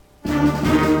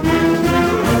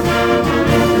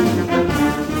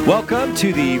Welcome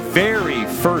to the very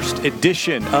first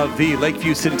edition of the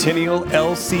Lakeview Centennial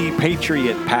LC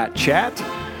Patriot Pat Chat.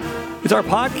 It's our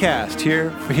podcast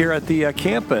here at the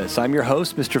campus. I'm your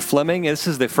host, Mr. Fleming. This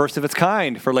is the first of its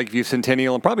kind for Lakeview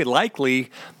Centennial and probably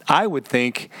likely, I would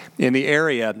think, in the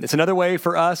area. It's another way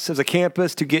for us as a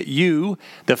campus to get you,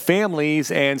 the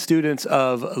families and students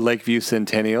of Lakeview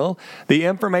Centennial, the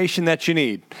information that you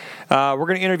need. We're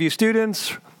going to interview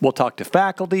students. We'll talk to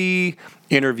faculty,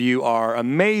 interview our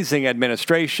amazing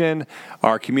administration,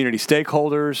 our community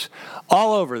stakeholders,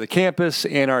 all over the campus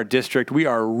and our district. We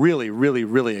are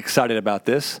really excited about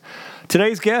this.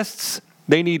 Today's guests,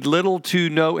 they need little to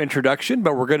no introduction,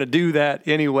 but we're going to do that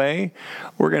anyway.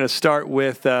 We're going to start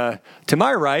with, to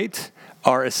my right,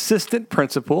 our assistant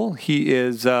principal. He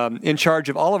is in charge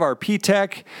of all of our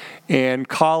P-TECH and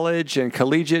college and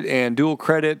collegiate and dual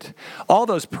credit, all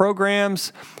those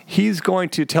programs. He's going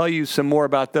to tell you some more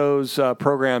about those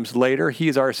programs later. He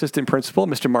is our assistant principal,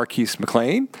 Mr. Marquise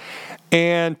McLean.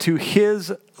 And to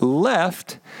his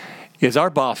left is our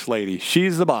boss lady.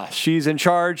 She's the boss. She's in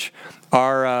charge.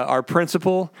 Our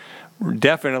principal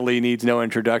definitely needs no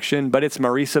introduction, but it's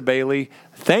Marisa Bailey.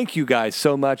 Thank you guys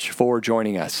so much for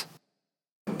joining us.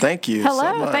 Thank you. Hello,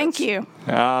 so much. thank you.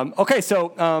 Okay,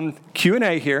 so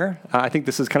Q&A here. I think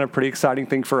this is kind of a pretty exciting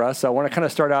thing for us. So I want to kind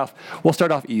of we'll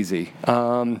start off easy.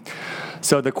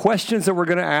 So the questions that we're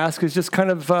going to ask is just kind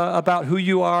of about who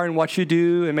you are and what you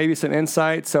do and maybe some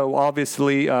insight. So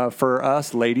obviously for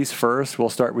us, ladies first, we'll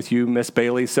start with you, Miss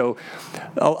Bailey. So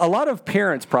a lot of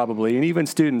parents probably, and even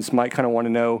students might kind of want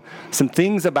to know some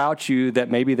things about you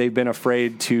that maybe they've been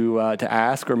afraid to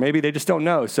ask, or maybe they just don't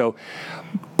know. So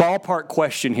ballpark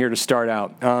question here to start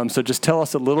out. So just tell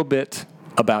us a little bit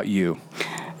about you.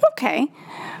 Okay.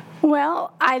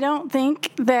 Well, I don't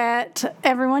think that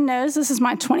everyone knows this is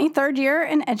my 23rd year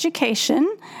in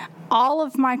education. All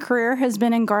of my career has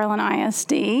been in Garland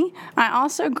ISD. I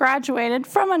also graduated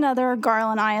from another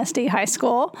Garland ISD high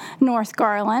school, North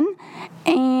Garland,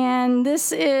 and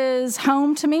this is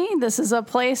home to me. This is a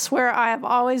place where I have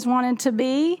always wanted to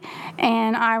be,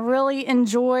 and I really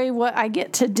enjoy what I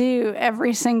get to do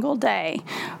every single day.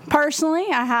 Personally,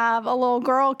 I have a little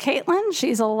girl, Caitlin.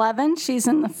 She's 11. She's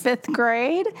in the 5th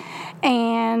grade,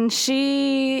 and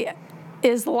she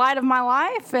is the light of my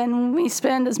life, and we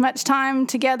spend as much time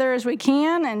together as we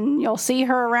can, and you'll see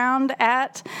her around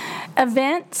at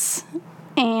events,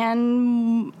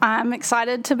 and I'm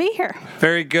excited to be here.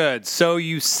 Very good. So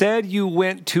you said you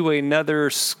went to another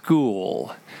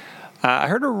school. I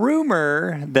heard a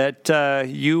rumor that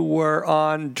you were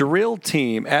on drill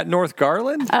team at North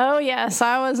Garland. Oh, yes.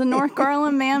 I was a North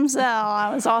Garland Mamselle.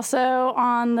 I was also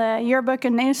on the yearbook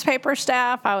and newspaper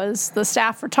staff. I was the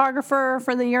staff photographer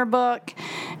for the yearbook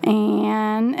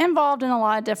and involved in a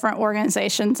lot of different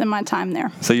organizations in my time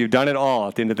there. So you've done it all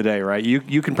at the end of the day, right?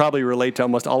 You can probably relate to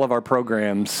almost all of our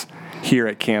programs here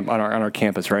at camp on our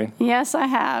campus, right? Yes, I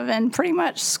have, and pretty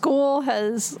much school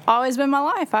has always been my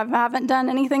life. I haven't done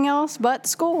anything else but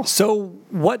school. So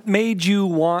what made you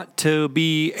want to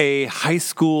be a high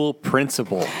school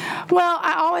principal? Well,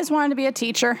 I always wanted to be a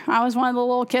teacher. I was one of the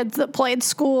little kids that played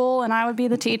school, and I would be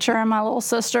the teacher, and my little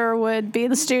sister would be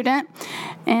the student.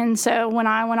 And so when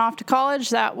I went off to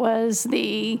college, that was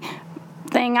the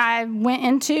thing I went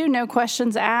into, no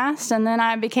questions asked, and then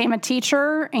I became a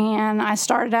teacher, and I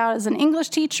started out as an English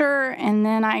teacher, and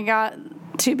then I got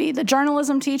to be the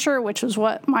journalism teacher, which was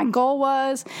what my goal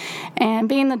was. And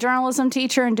being the journalism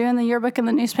teacher and doing the yearbook and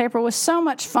the newspaper was so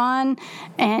much fun,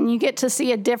 and you get to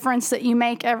see a difference that you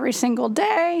make every single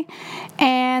day.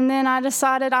 And then I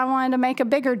decided I wanted to make a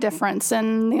bigger difference,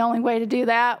 and the only way to do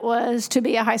that was to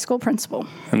be a high school principal.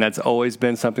 And that's always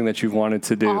been something that you've wanted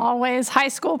to do? Always. High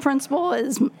school principal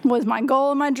was my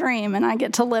goal and my dream, and I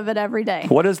get to live it every day.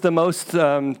 What is the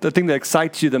thing that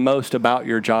excites you the most about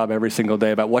your job every single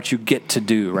day, about what you get to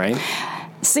do, right?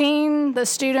 Seeing the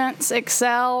students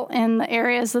excel in the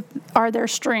areas that are their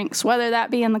strengths, whether that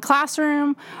be in the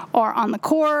classroom or on the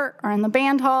court or in the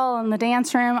band hall and the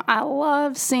dance room. I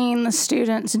love seeing the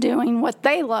students doing what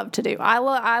they love to do. I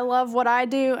love what I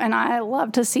do, and I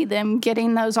love to see them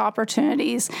getting those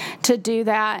opportunities to do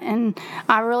that. And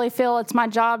I really feel it's my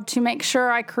job to make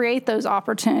sure I create those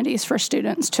opportunities for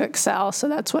students to excel. So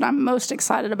that's what I'm most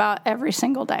excited about every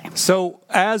single day. So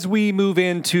as we move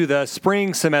into the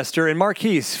spring semester, and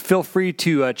Marquise, feel free free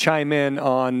to chime in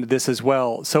on this as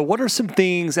well. So what are some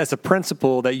things as a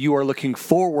principal that you are looking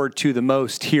forward to the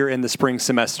most here in the spring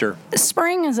semester?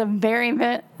 Spring is a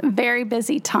very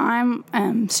busy time.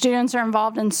 Students are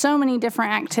involved in so many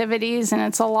different activities, and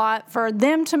it's a lot for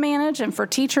them to manage and for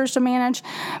teachers to manage.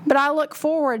 But I look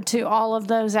forward to all of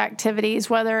those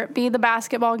activities, whether it be the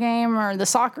basketball game or the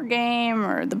soccer game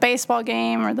or the baseball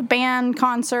game or the band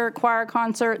concert, choir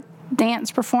concert,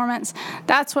 dance performance.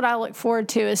 That's what I look forward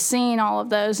to, is seeing all of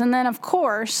those. And then, of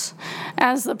course,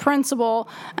 as the principal,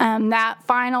 that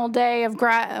final day of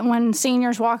when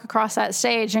seniors walk across that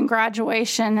stage and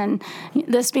graduation, and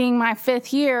this being my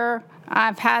 5th year,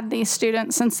 I've had these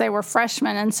students since they were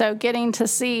freshmen, and so getting to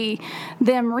see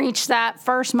them reach that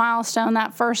first milestone,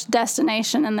 that first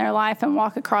destination in their life and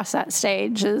walk across that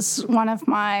stage is one of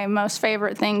my most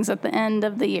favorite things at the end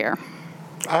of the year.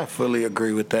 I fully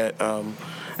agree with that.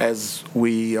 As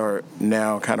we are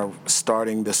now kind of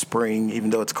starting the spring, even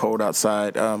though it's cold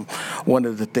outside, one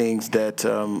of the things that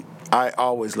I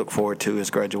always look forward to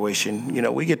is graduation. You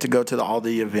know, we get to go to all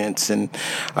the events, and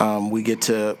we get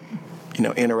to,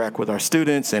 interact with our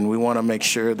students, and we want to make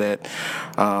sure that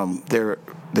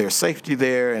there's safety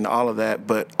there and all of that.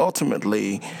 But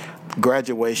ultimately,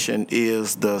 graduation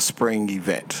is the spring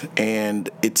event, and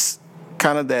it's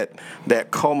kind of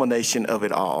that culmination of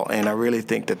it all. And I really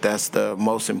think that that's the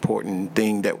most important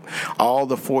thing, that all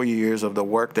the 4 years of the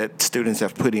work that students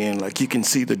have put in, like, you can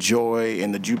see the joy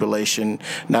and the jubilation,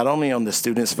 not only on the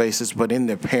students' faces, but in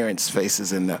their parents'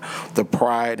 faces, and the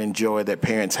pride and joy that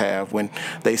parents have when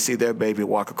they see their baby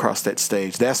walk across that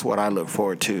stage. That's what I look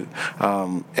forward to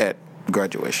at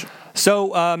graduation.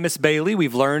 So, Miss Bailey,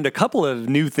 we've learned a couple of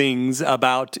new things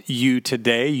about you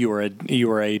today. You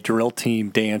are a drill team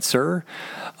dancer.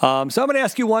 So I'm going to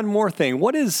ask you one more thing.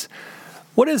 What is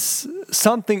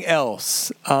something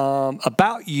else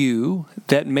about you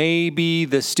that maybe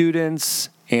the students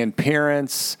and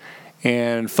parents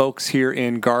and folks here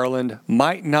in Garland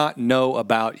might not know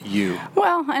about you?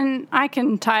 Well, and I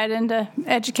can tie it into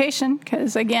education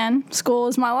because, again, school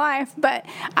is my life, but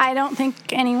I don't think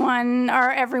anyone or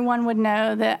everyone would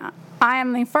know that I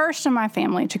am the first in my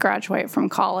family to graduate from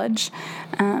college,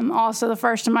 also the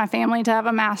first in my family to have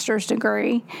a master's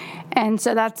degree, and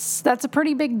so that's a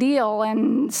pretty big deal.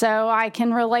 And so I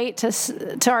can relate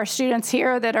to our students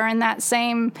here that are in that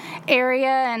same area,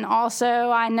 and also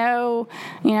I know,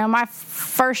 my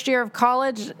first year of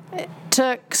college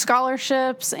took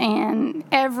scholarships and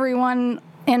everyone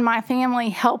in my family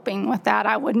helping with that.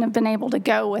 I wouldn't have been able to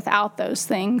go without those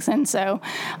things, and so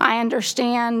I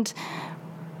understand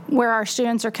where our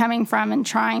students are coming from and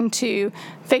trying to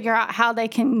figure out how they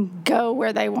can go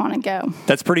where they want to go.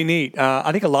 That's pretty neat. I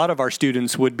think a lot of our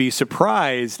students would be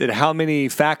surprised at how many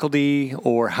faculty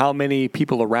or how many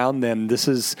people around them.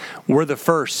 We're the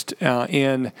first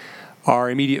in our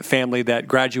immediate family that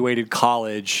graduated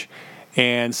college.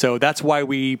 And so that's why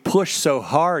we push so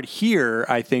hard here,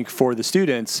 I think, for the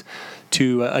students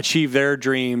to achieve their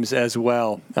dreams as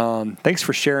well. Thanks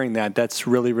for sharing that. That's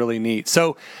really, really neat.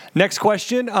 So next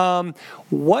question,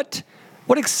 what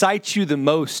excites you the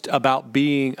most about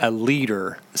being a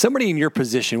leader? Somebody in your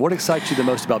position, what excites you the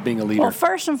most about being a leader? Well,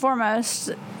 first and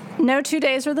foremost, no 2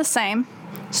 days are the same.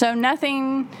 So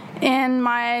nothing in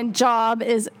my job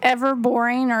is ever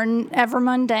boring or ever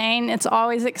mundane. It's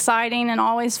always exciting and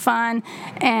always fun.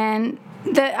 And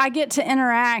that I get to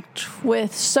interact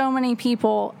with so many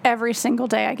people every single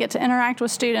day. I get to interact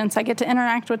with students. I get to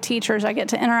interact with teachers. I get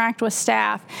to interact with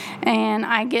staff. And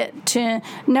I get to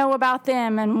know about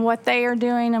them and what they are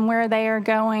doing and where they are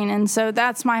going. And so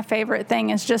that's my favorite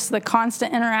thing, is just the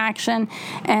constant interaction,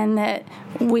 and that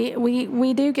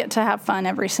we do get to have fun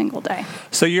every single day.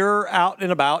 So you're out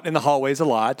and about in the hallways a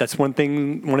lot. That's one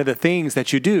of the things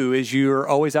that you do, is you're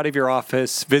always out of your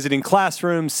office, visiting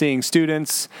classrooms, seeing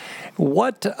students.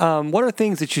 What are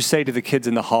things that you say to the kids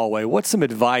in the hallway? What's some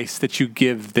advice that you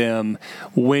give them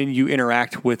when you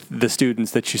interact with the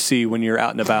students that you see when you're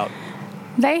out and about?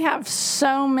 They have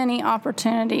so many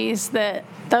opportunities that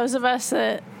those of us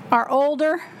that are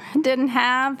older didn't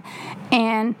have,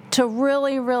 and to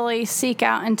really, really seek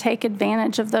out and take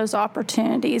advantage of those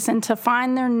opportunities, and to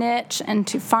find their niche and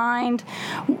to find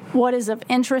what is of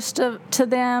interest to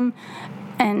them.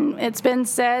 And it's been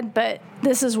said, but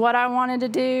this is what I wanted to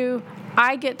do.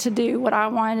 I get to do what I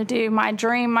wanted to do, my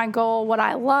dream, my goal, what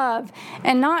I love.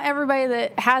 And not everybody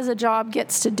that has a job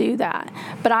gets to do that.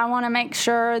 But I want to make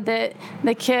sure that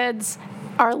the kids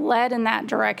are led in that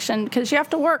direction, because you have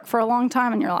to work for a long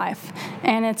time in your life.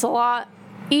 And it's a lot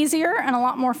easier and a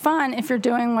lot more fun if you're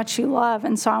doing what you love.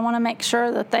 And so I want to make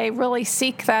sure that they really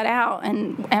seek that out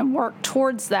and work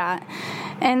towards that.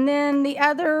 And then the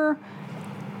other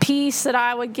piece that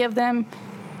I would give them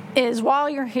is while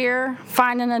you're here,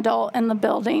 find an adult in the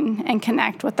building and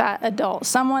connect with that adult.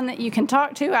 Someone that you can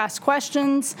talk to, ask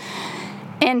questions,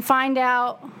 and find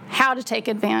out how to take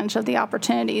advantage of the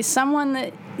opportunities.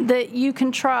 Someone that you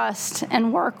can trust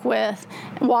and work with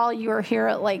while you are here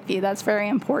at Lakeview. That's very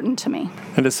important to me.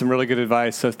 That is some really good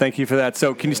advice, so thank you for that.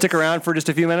 So can you stick around for just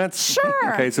a few minutes?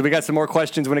 Sure. Okay, so we got some more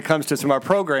questions when it comes to some of our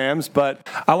programs, but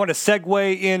I want to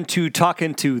segue into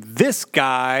talking to this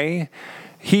guy.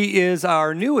 He is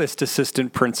our newest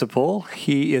assistant principal.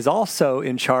 He is also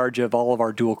in charge of all of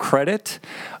our dual credit,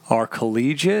 our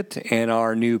collegiate, and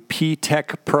our new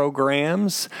P-Tech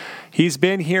programs. He's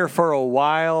been here for a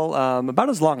while, about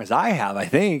as long as I have, I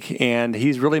think, and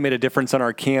he's really made a difference on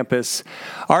our campus.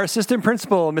 Our assistant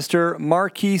principal, Mr.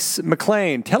 Marquise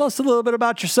McLean. Tell us a little bit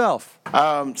about yourself.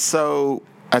 So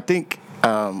I think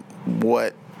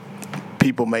what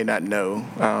people may not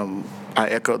know, I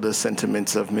echo the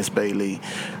sentiments of Miss Bailey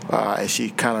as she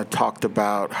kind of talked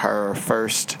about her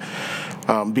first,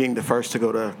 being the first to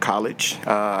go to college.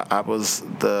 I was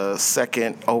the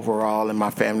second overall in my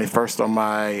family, first on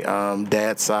my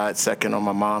dad's side, second on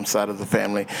my mom's side of the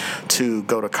family to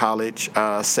go to college,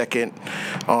 second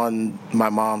on my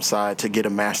mom's side to get a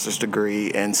master's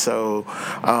degree. And so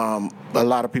a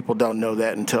lot of people don't know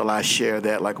that until I share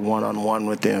that like one-on-one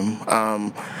with them.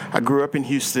 I grew up in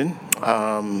Houston.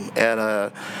 At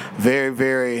a very,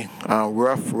 very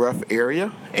rough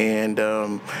area. And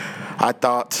I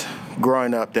thought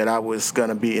growing up that I was going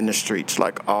to be in the streets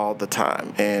like all the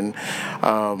time. And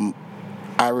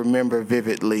I remember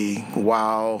vividly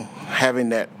while having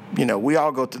that, we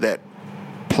all go to that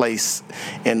place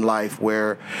in life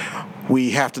where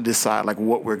we have to decide like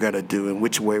what we're going to do and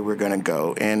which way we're going to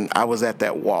go. And I was at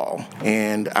that wall,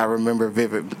 and I remember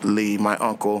vividly my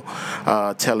uncle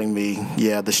telling me,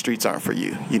 yeah, the streets aren't for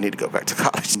you. You need to go back to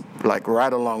college. Like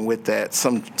right along with that,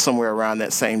 somewhere around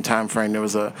that same time frame, there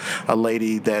was a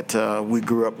lady that we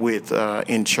grew up with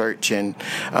in church, and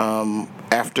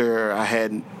after I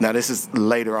had, now this is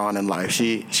later on in life,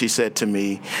 she said to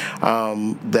me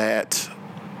that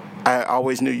I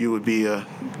always knew you would be a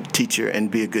teacher and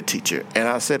be a good teacher. And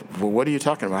I said, well, what are you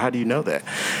talking about? How do you know that?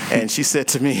 And she said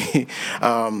to me,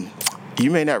 you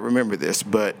may not remember this,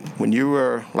 but when you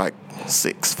were like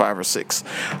 5 or 6,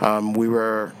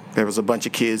 there was a bunch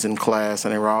of kids in class,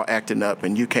 and they were all acting up,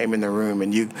 and you came in the room,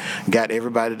 and you got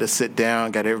everybody to sit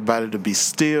down, got everybody to be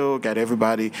still, got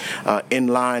everybody in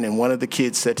line, and one of the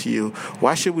kids said to you,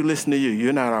 why should we listen to you?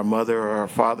 You're not our mother or our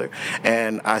father.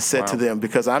 And I said to them,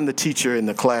 because I'm the teacher in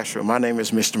the classroom. My name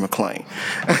is Mr. McLean.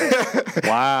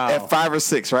 Wow. At 5 or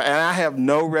 6, right? And I have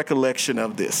no recollection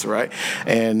of this, right?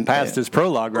 And past his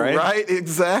prologue, right? Right,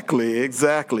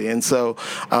 exactly. And so,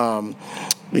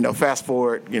 fast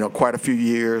forward, quite a few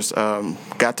years,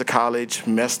 got to college,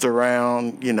 messed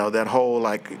around, that whole,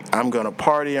 like, I'm going to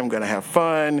party, I'm going to have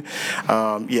fun.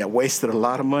 Wasted a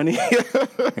lot of money.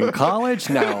 In college?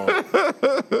 No.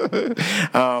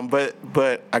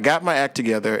 But I got my act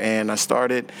together, and I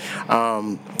started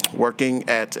working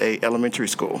at a elementary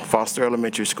school, Foster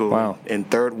Elementary School in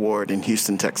 3rd Ward in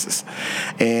Houston, Texas.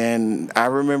 And I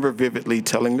remember vividly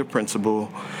telling the principal,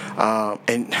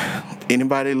 and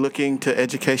anybody looking to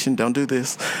education, don't do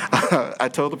this. I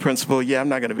told the principal, I'm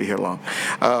not going to be here long.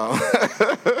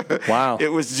 Wow.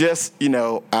 It was just,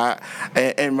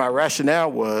 and my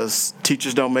rationale was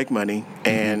teachers don't make money,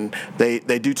 and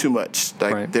they do too much.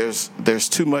 Like there's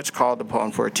too much called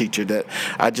upon for a teacher that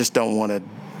I just don't want to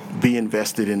be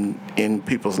invested in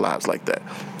people's lives like that.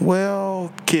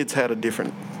 Well, kids had a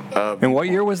different. And what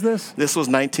year was this? This was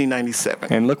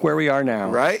 1997. And look where we are now.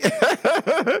 Right?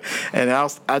 And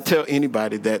I tell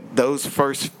anybody that those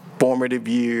first formative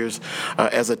years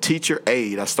as a teacher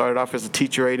aide. I started off as a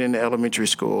teacher aide in the elementary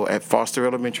school at Foster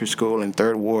Elementary School in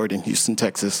 3rd Ward in Houston,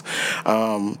 Texas.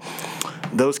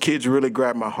 Those kids really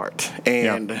grabbed my heart,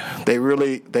 and they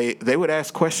would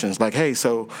ask questions like, hey,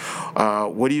 so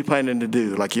what are you planning to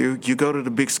do? Like you go to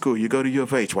the big school, you go to U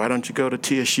of H, why don't you go to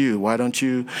TSU? Why don't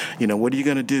you, what are you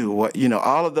going to do? What,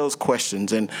 all of those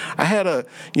questions. And I had a,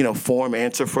 form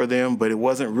answer for them, but it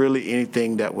wasn't really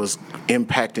anything that was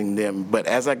impacting them. But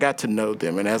as I got to know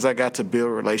them, and as I got to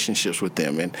build relationships with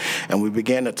them, and we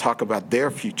began to talk about their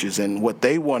futures and what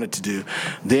they wanted to do,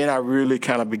 then I really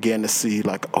kind of began to see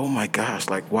like, oh my gosh,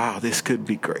 like, wow, this could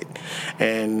be great.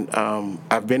 And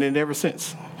I've been in it ever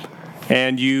since.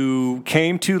 And you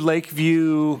came to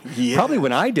Lakeview probably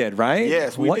when I did, right?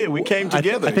 Yes, we did. We came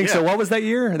together. I think so. What was that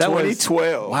year? That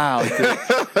 2012. Wow.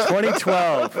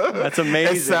 2012. That's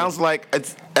amazing. It sounds like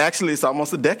it's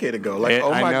almost a decade ago. Like,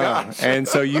 oh my gosh. And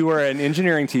so you were an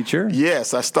engineering teacher?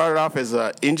 Yes, I started off as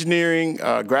an engineering,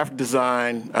 graphic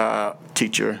design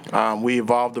teacher. We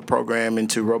evolved the program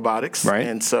into robotics. Right.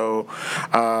 And so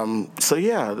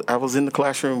yeah, I was in the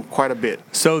classroom quite a bit.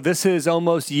 So this is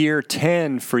almost year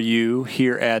 10 for you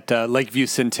here at Lakeview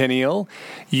Centennial.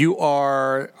 You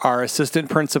are our assistant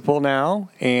principal now,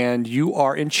 and you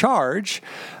are in charge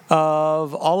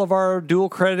of all of our dual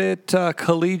credit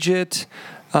collegiate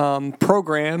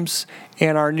programs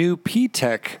and our new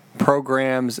P-Tech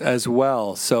programs as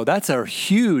well. So that's a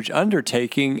huge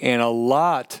undertaking and a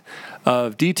lot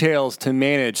of details to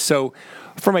manage. So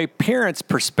from a parent's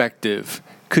perspective,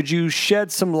 could you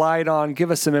shed some light on,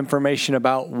 give us some information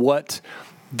about what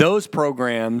those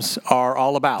programs are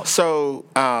all about? So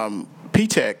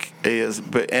P-Tech is,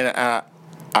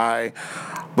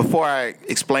 before I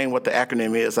explain what the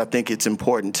acronym is, I think it's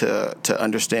important to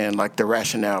understand like the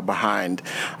rationale behind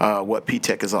what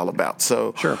P-Tech is all about.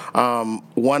 So sure.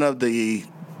 One of the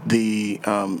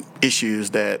issues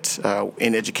that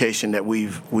in education that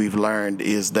we've learned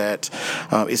is that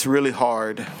it's really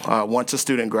hard once a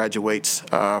student graduates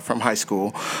from high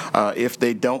school, if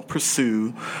they don't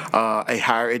pursue a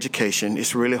higher education,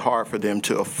 it's really hard for them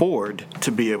to afford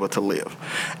to be able to live.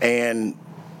 And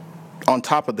on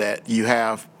top of that, you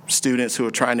have students who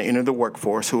are trying to enter the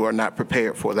workforce who are not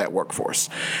prepared for that workforce.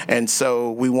 And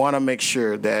so we want to make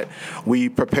sure that we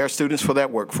prepare students for that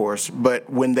workforce, but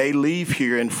when they leave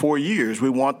here in 4 years,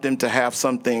 we want them to have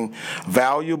something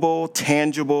valuable,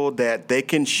 tangible, that they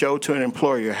can show to an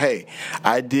employer, hey,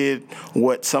 I did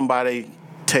what somebody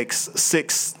takes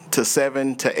 6 to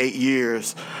 7 to 8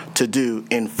 years to do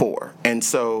in 4. And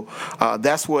so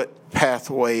that's what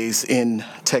Pathways in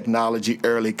Technology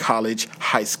Early College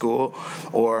High School,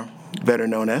 or better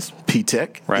known as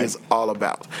P-Tech, right, is all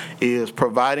about, is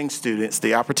providing students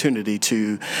the opportunity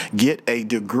to get a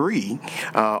degree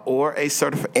or a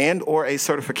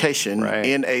certification right,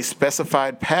 in a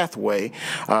specified pathway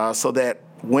so that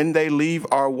when they leave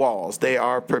our walls, they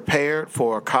are prepared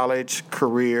for college,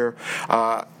 career,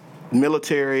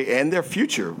 military, and their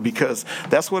future, because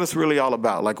that's what it's really all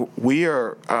about. Like, we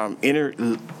are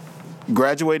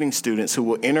graduating students who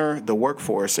will enter the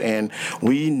workforce, and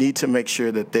we need to make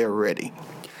sure that they're ready.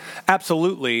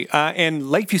 Absolutely. And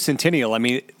Lakeview Centennial, I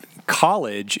mean,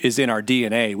 college is in our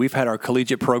DNA. We've had our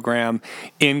collegiate program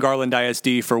in Garland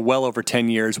ISD for well over 10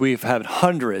 years. We've had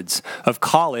hundreds of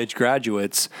college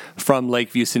graduates from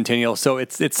Lakeview Centennial, so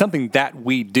it's something that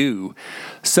we do.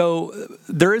 So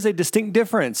there is a distinct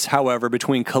difference, however,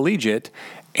 between collegiate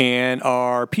and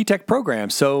our P-Tech program.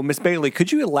 So, Ms. Bailey,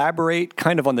 could you elaborate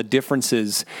kind of on the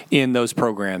differences in those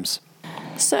programs?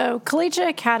 So, Collegiate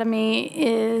Academy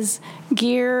is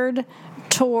geared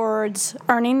towards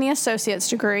earning the associate's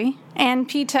degree, and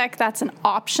P-Tech, that's an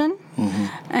option. Mm-hmm.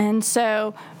 And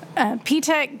so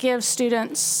P-Tech gives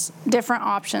students different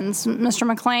options. Mr.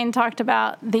 McLean talked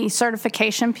about the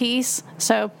certification piece.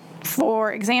 So,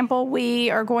 for example,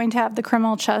 we are going to have the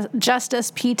Criminal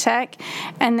Justice P-Tech,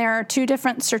 and there are 2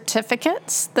 different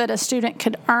certificates that a student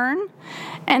could earn,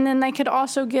 and then they could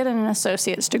also get an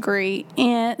associate's degree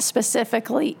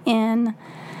specifically in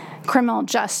criminal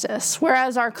justice,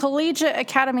 whereas our Collegiate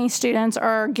Academy students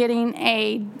are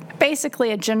getting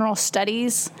basically a general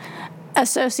studies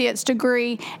associate's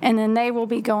degree, and then they will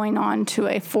be going on to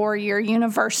a 4-year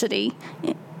university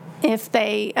if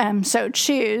they so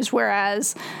choose,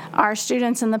 whereas our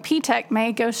students in the P-Tech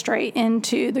may go straight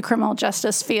into the criminal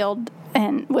justice field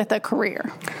and with a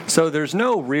career. So there's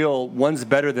no real one's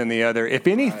better than the other. If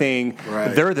anything,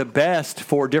 right, they're the best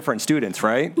for different students,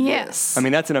 right? Yes. I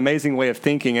mean, that's an amazing way of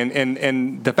thinking.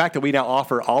 And the fact that we now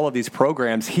offer all of these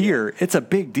programs here, it's a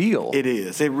big deal. It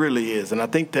is. It really is. And I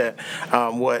think that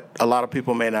what a lot of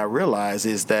people may not realize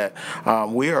is that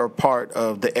we are a part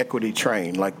of the equity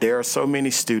train. Like, there are so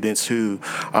many students who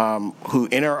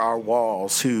enter our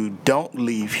walls who don't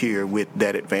leave here with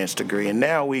that advanced degree. And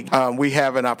now we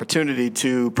have an opportunity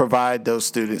to provide those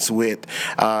students with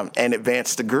an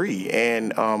advanced degree.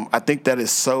 And I think that is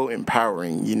so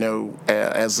empowering. You know,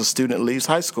 as a student leaves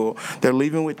high school, they're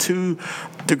leaving with 2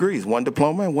 degrees, 1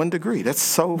 diploma and 1 degree. That's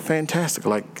so fantastic.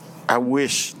 Like, I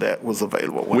wish that was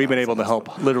available. We've been able to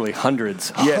help literally hundreds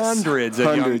of young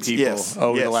people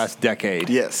over the last decade.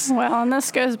 Yes. Well, and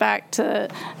this goes back to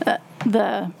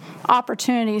the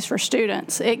opportunities for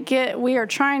students. We are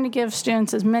trying to give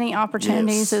students as many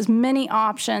opportunities, as many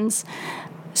options,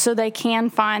 so they can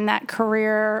find that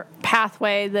career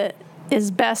pathway that is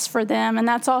best for them. And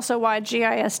that's also why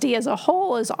GISD as a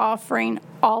whole is offering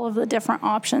all of the different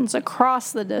options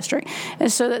across the district,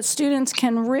 is so that students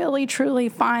can really, truly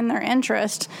find their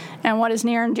interest and what is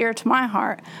near and dear to my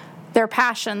heart, their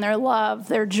passion, their love,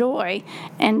 their joy,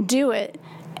 and do it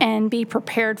and be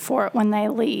prepared for it when they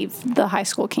leave the high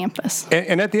school campus.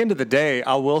 And at the end of the day,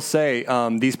 I will say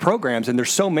these programs, and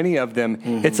there's so many of them,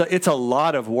 it's a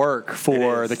lot of work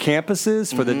for the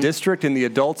campuses, for the district, and the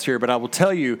adults here. But I will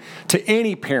tell you, to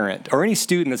any parent or any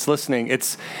student that's listening,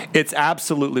 it's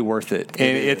absolutely worth it.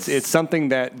 And it's something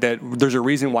that there's a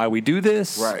reason why we do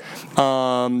this. Right.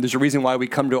 There's a reason why we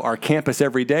come to our campus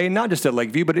every day, not just at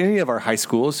Lakeview, but any of our high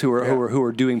schools who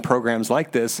are doing programs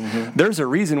like this. There's a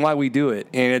reason why we do it.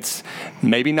 And it's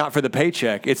maybe not for the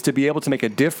paycheck. It's to be able to make a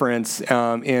difference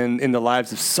in the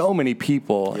lives of so many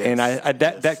people, and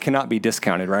that cannot be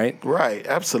discounted, right? Right,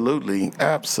 absolutely.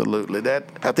 I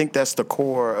think that's the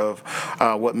core of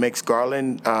what makes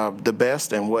Garland the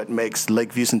best, and what makes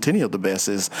Lakeview Centennial the best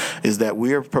is that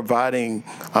we are providing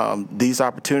these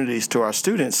opportunities to our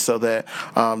students so that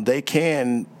they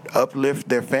can uplift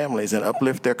their families and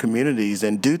uplift their communities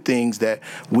and do things that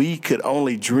we could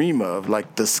only dream of.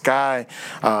 Like, the sky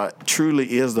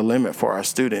truly is the limit for our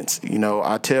students. You know,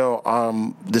 I tell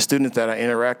the students that I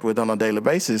interact with on a daily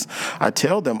basis, I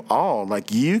tell them all, like,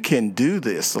 you can do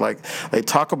this. Like, they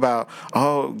talk about,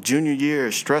 oh, junior year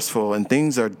is stressful and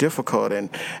things are difficult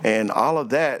and all of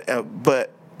that.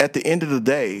 But at the end of the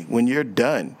day, when you're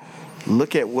done,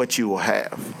 look at what you will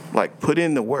have. Like, put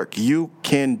in the work. You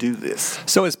can do this.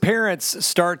 So as parents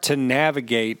start to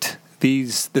navigate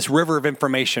this river of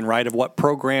information, right, of what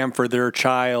program for their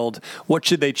child, what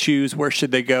should they choose, where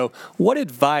should they go, what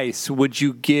advice would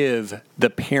you give the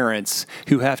parents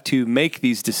who have to make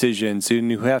these decisions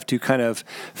and who have to kind of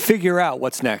figure out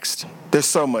what's next? There's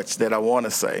so much that I want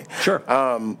to say. Sure.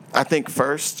 I think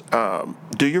first,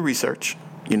 do your research.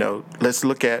 You know, let's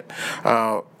look at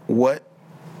what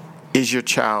is your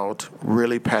child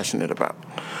really passionate about?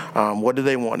 What do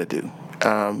they want to do?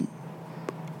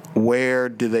 Where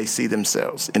do they see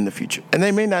themselves in the future? And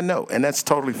they may not know, and that's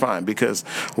totally fine, because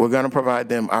we're going to provide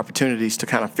them opportunities to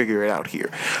kind of figure it out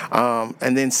here.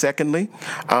 And then secondly,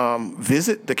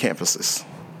 visit the campuses,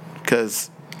 because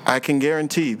I can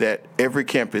guarantee that every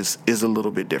campus is a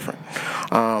little bit different.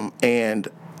 And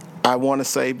I want to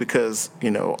say, because,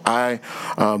 you know, I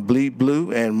bleed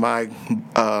blue and my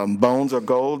bones are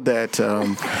gold, that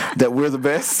we're the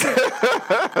best.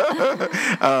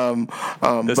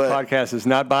 This podcast is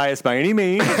not biased by any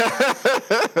means.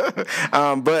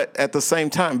 But at the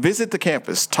same time, visit the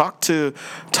campus. Talk to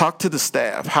the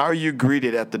staff. How are you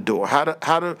greeted at the door? How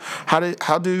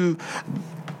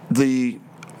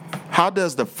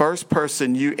does the first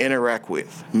person you interact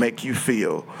with make you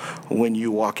feel when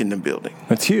you walk in the building?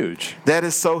 That's huge. That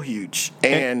is so huge.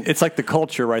 And it's like the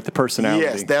culture, right? The personality.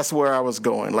 Yes, that's where I was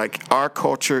going. Like, our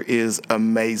culture is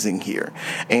amazing here.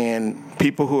 And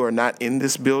people who are not in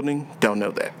this building don't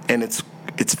know that. And it's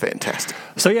fantastic.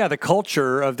 So, yeah, the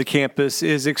culture of the campus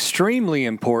is extremely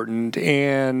important,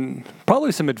 and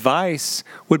probably some advice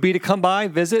would be to come by,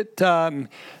 visit,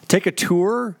 take a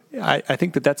tour. I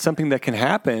think that's something that can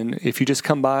happen if you just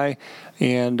come by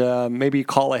and maybe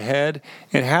call ahead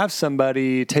and have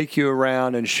somebody take you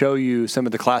around and show you some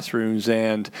of the classrooms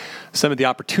and some of the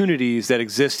opportunities that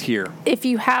exist here. If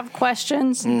you have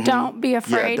questions, don't be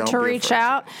afraid to reach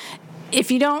out.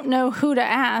 If you don't know who to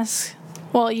ask,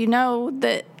 well, you know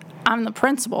that I'm the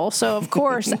principal, so of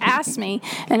course ask me.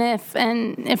 And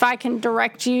if I can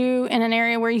direct you in an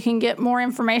area where you can get more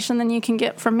information than you can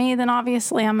get from me, then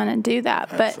obviously I'm going to do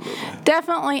that. Absolutely. But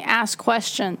definitely ask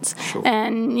questions. Sure.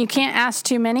 And you can't ask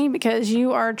too many, because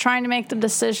you are trying to make the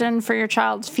decision for your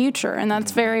child's future, and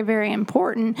that's very, very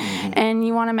important. And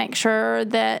you want to make sure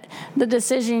that the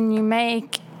decision you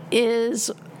make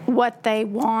is what they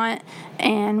want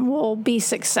and will be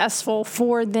successful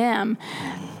for them.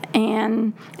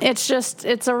 And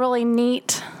it's a really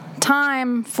neat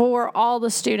time for all the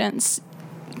students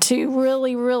to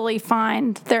really, really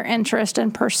find their interest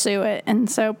and pursue it. And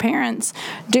so, parents,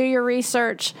 do your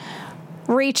research.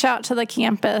 Reach out to the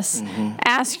campus,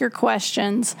 ask your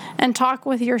questions, and talk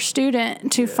with your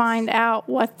student to find out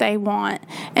what they want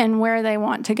and where they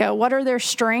want to go. What are their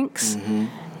strengths?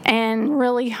 and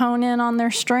really hone in on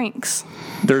their strengths.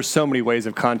 There's so many ways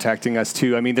of contacting us,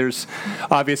 too. I mean, there's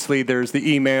the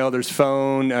email, there's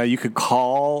phone, you could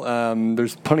call.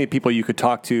 There's plenty of people you could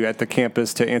talk to at the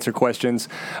campus to answer questions.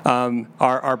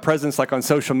 Our presence, like on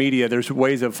social media, there's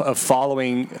ways of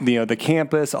following, the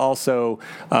campus. Also,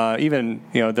 even,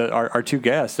 our two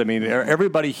guests. I mean,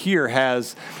 everybody here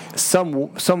has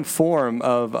some form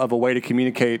of a way to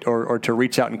communicate or to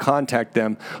reach out and contact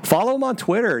them. Follow them on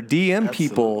Twitter, DM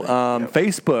people,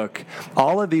 Facebook.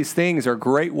 All of these things are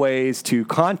great ways to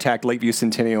contact Lakeview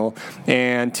Centennial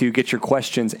and to get your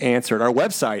questions answered. Our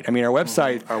website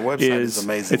is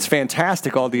amazing. It's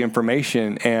fantastic, all the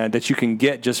information and that you can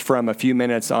get just from a few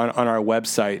minutes on our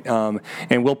website.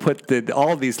 And we'll put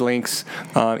all of these links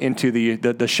into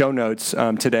the show notes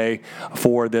today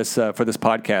for this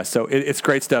podcast. So it's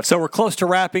great stuff. So we're close to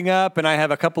wrapping up, and I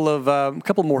have a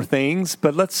couple more things,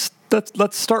 but let's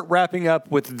start wrapping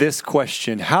up with this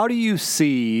question. How do you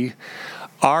see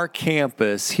our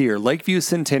campus here, Lakeview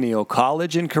Centennial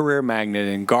College and Career Magnet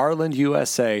in Garland,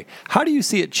 USA, how do you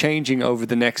see it changing over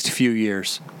the next few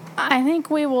years? I think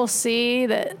we will see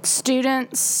that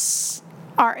students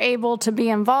are able to be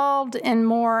involved in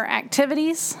more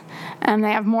activities, and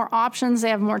they have more options, they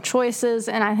have more choices,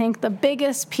 and I think the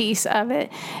biggest piece of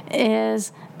it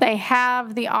is they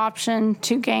have the option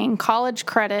to gain college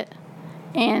credit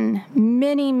in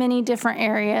many, many different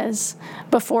areas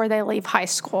before they leave high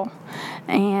school.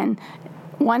 And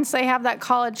once they have that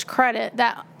college credit,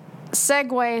 that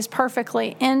segues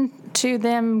perfectly into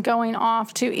them going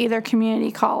off to either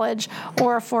community college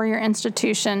or a four-year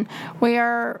institution. We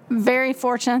are very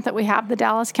fortunate that we have the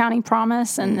Dallas County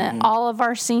Promise and that all of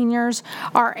our seniors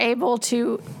are able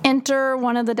to enter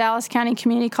one of the Dallas County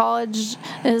Community Colleges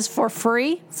for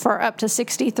free for up to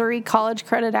 63 college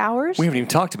credit hours. We haven't even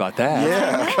talked about that.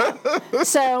 Yeah.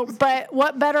 So, but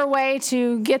what better way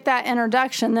to get that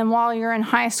introduction than while you're in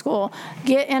high school?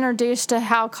 Get introduced to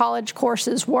how college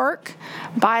courses work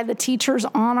by the teachers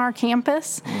on our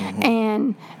campus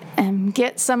and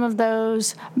get some of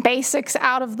those basics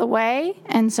out of the way.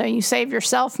 And so you save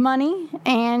yourself money,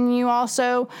 and you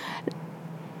also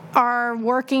are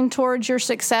working towards your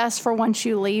success for once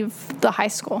you leave the high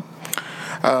school.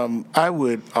 I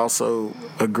would also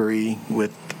agree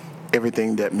with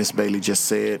everything that Ms. Bailey just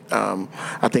said.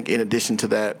 I think in addition to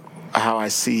that, how I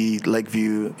see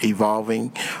Lakeview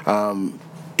evolving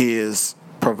is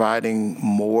providing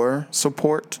more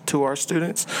support to our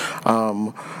students.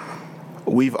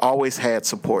 We've always had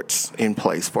supports in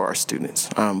place for our students,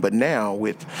 but now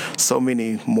with so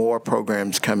many more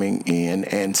programs coming in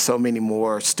and so many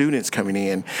more students coming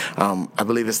in, I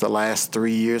believe it's the last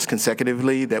 3 years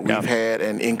consecutively that we've had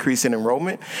an increase in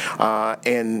enrollment,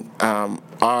 and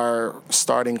our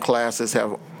starting classes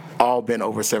have all been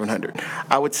over 700.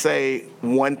 I would say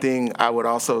one thing I would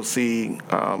also see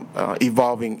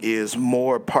evolving is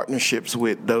more partnerships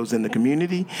with those in the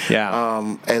community,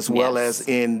 as well as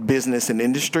in business and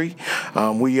industry.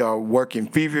 We are working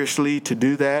feverishly to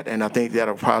do that, and I think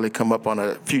that'll probably come up on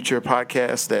a future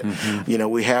podcast that,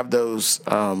 we have those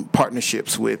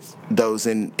partnerships with those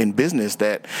in business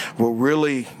that will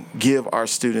really give our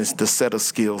students the set of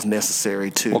skills necessary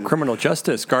to... Well, criminal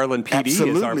justice, Garland PD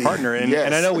is our partner,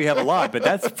 and I know we have a lot, but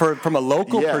that's from a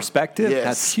local perspective,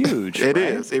 that's huge. It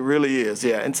is. It really is,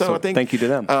 And so I think... Thank you to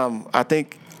them. I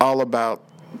think all about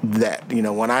that.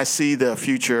 When I see the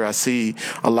future, I see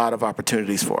a lot of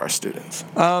opportunities for our students.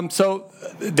 So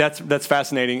that's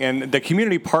fascinating. And the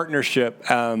community partnership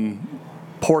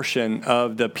portion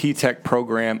of the P-TECH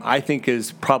program, I think,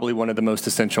 is probably one of the most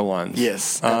essential ones.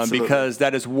 Yes, absolutely. Because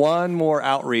that is one more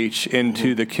outreach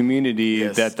into the community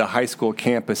that the high school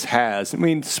campus has. I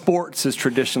mean, sports has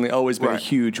traditionally always been a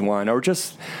huge one, or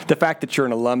just the fact that you're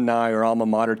an alumni or alma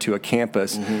mater to a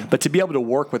campus. But to be able to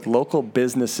work with local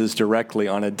businesses directly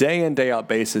on a day in, day out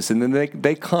basis, and then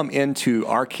they come into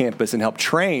our campus and help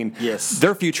train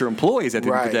their future employees at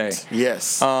the end of the day.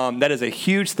 Yes. That is a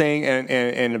huge thing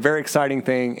and a very exciting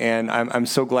thing. And I'm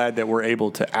so glad that we're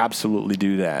able to absolutely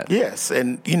do that. Yes,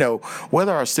 and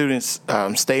whether our students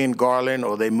stay in Garland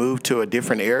or they move to a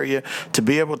different area, to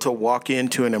be able to walk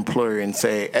into an employer and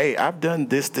say, hey, I've done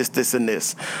this, and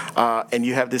this, and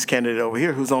you have this candidate over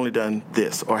here who's only done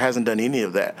this or hasn't done any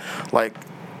of that.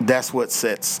 That's what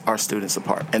sets our students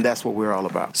apart, and that's what we're all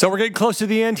about. So we're getting close to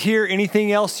the end here.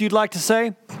 Anything else you'd like to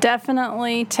say?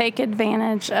 Definitely take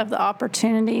advantage of the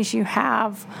opportunities you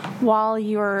have while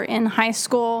you're in high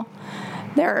school.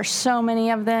 There are so many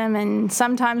of them, and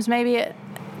sometimes maybe it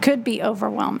could be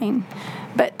overwhelming.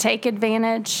 But take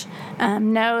advantage.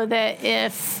 Know that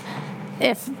if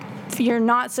if you're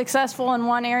not successful in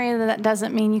one area, that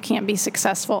doesn't mean you can't be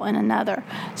successful in another.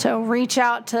 So reach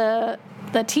out to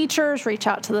the teachers, reach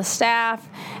out to the staff,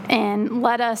 and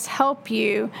let us help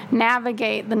you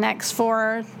navigate the next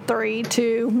 4, 3,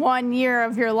 2, 1 year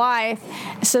of your life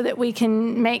so that we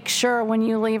can make sure when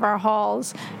you leave our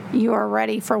halls, you are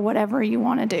ready for whatever you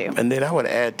want to do. And then I would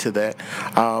add to that,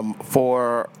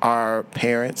 for our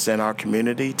parents and our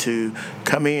community to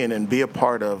come in and be a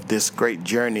part of this great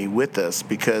journey with us,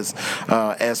 because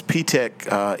as P-TECH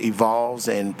evolves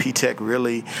and P-TECH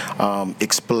really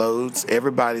explodes,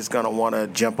 everybody's going to want to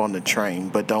jump on the train,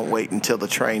 but don't wait until the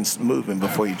train's moving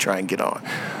before you try and get on.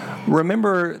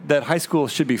 Remember that high school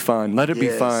should be fun. Let it be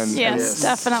fun. Yes,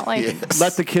 definitely. Yes.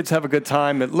 Let the kids have a good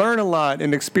time and learn a lot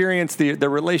and experience the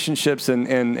relationships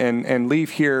and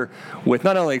leave here with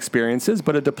not only experiences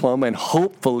but a diploma and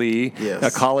hopefully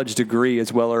a college degree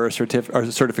as well, or a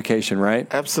certification, right?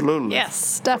 Absolutely.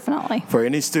 Yes, definitely. For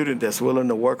any student that's willing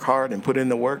to work hard and put in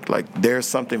the work, like, there's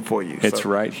something for you. It's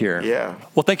right here. Yeah.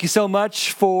 Well, thank you so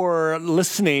much for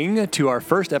listening to our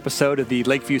first episode of the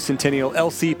Lakeview Centennial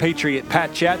LC Patriot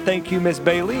Pat Chat. Thank you, Ms.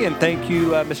 Bailey, and thank you,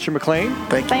 Mr. McLean.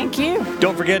 Thank you.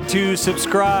 Don't forget to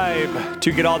subscribe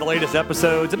to get all the latest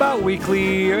episodes, about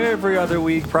weekly, every other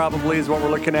week probably is what we're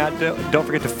looking at. Don't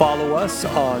forget to follow us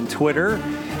on Twitter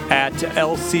at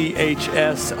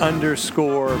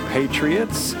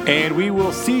LCHS_Patriots. And we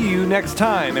will see you next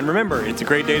time. And remember, it's a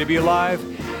great day to be alive,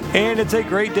 and it's a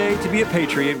great day to be a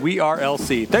Patriot. We are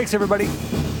LC. Thanks, everybody.